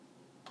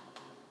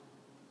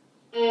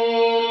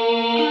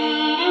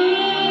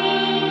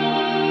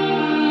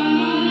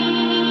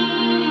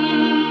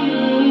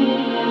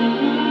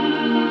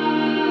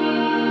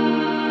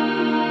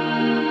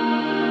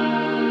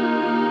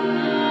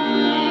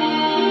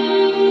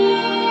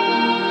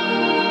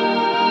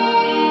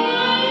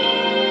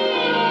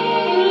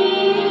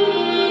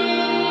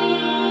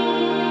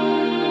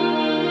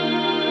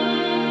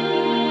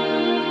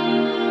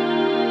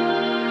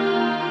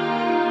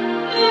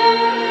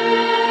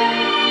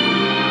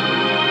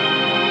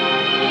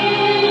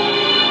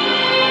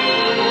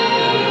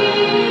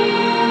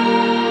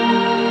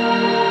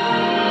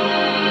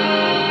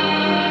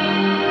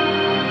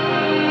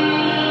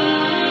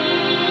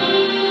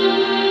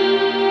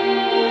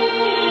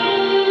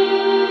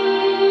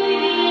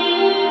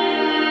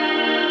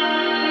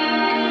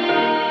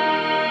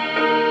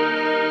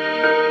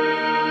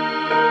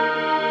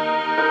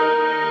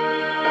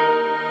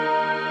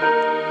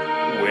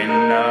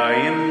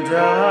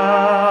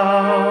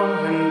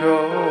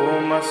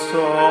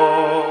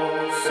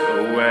soul so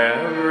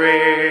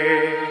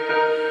weary.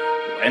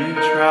 When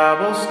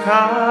troubles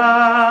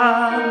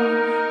come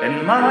and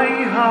my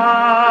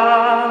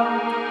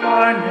heart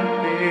burneth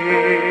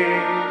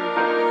big,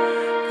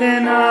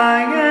 then I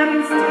am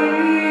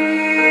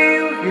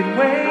still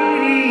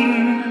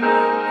waiting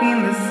in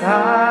the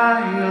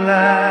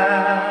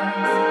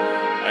silence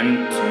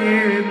until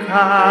you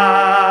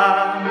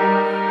come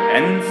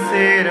and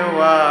sit a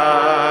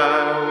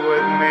while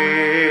with me.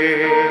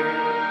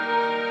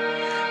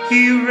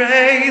 You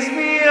raise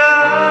me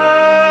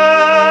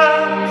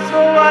up so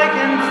I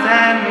can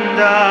stand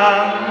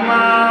on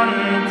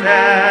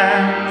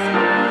mountains.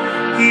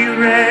 You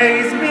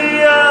raise me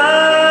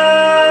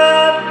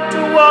up to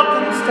walk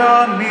on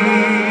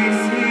stormy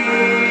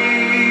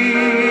seas.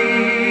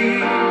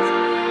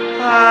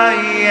 I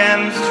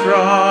am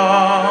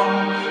strong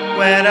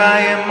when I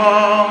am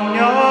on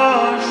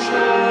your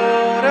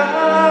shoulders.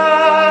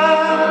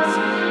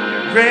 You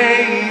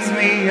raise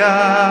me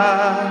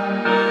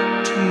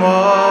up to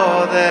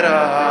more that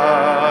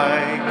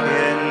I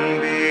can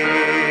be.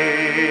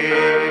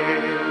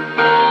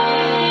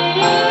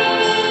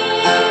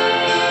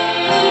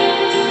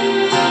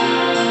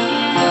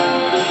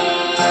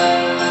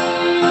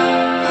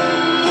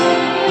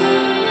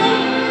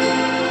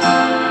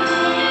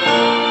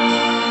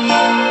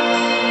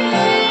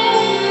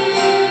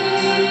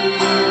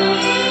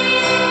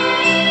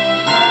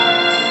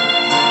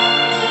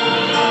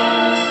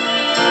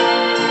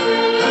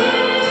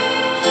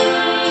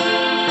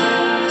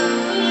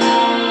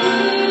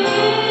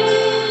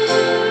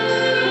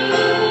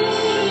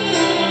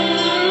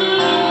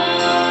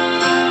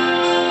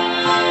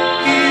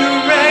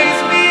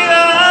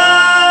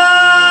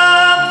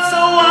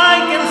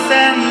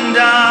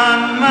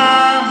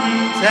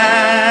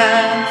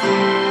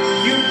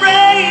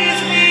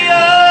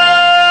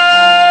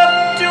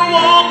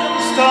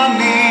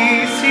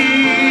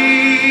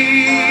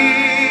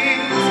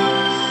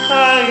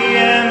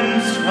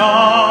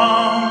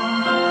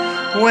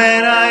 When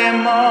I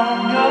am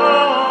on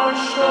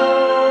your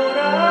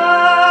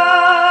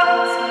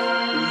shoulders,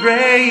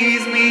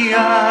 raise me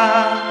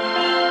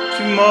up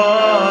to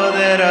more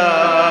that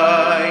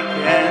I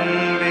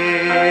can be.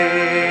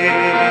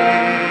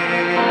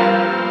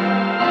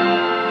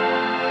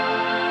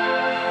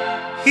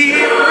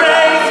 You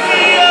raise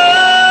me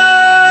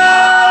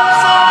up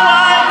so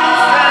I can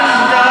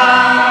stand on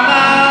mountains. You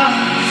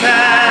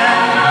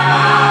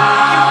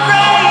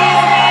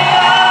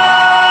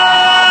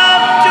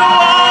raise me up to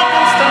walk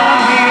on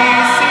stormy seas.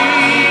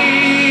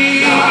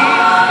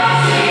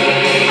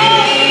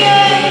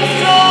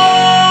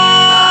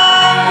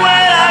 I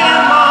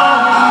am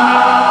strong when I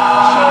am on your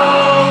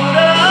shoulders.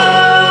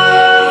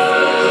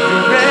 You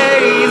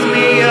raise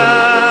me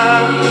up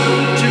to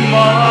more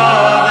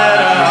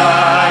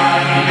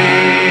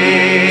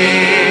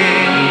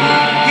that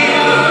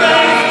I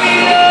can be. You raise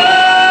me up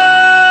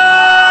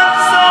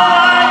so I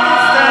can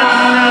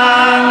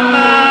stand on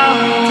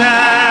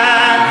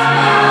mountains.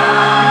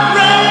 You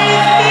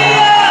raise me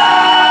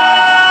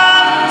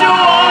up to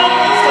walk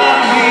on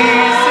stormy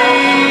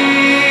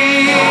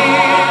seas.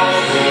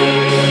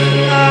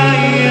 I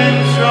am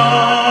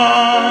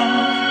strong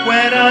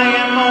when I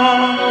am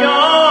on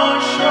your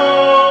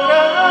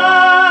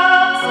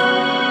shoulders.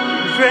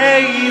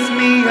 Raise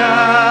me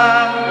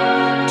up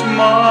to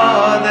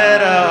more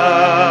that I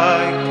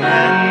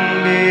can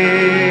be.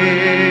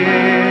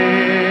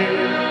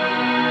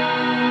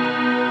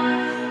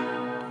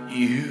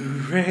 You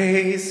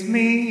raise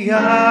me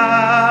up.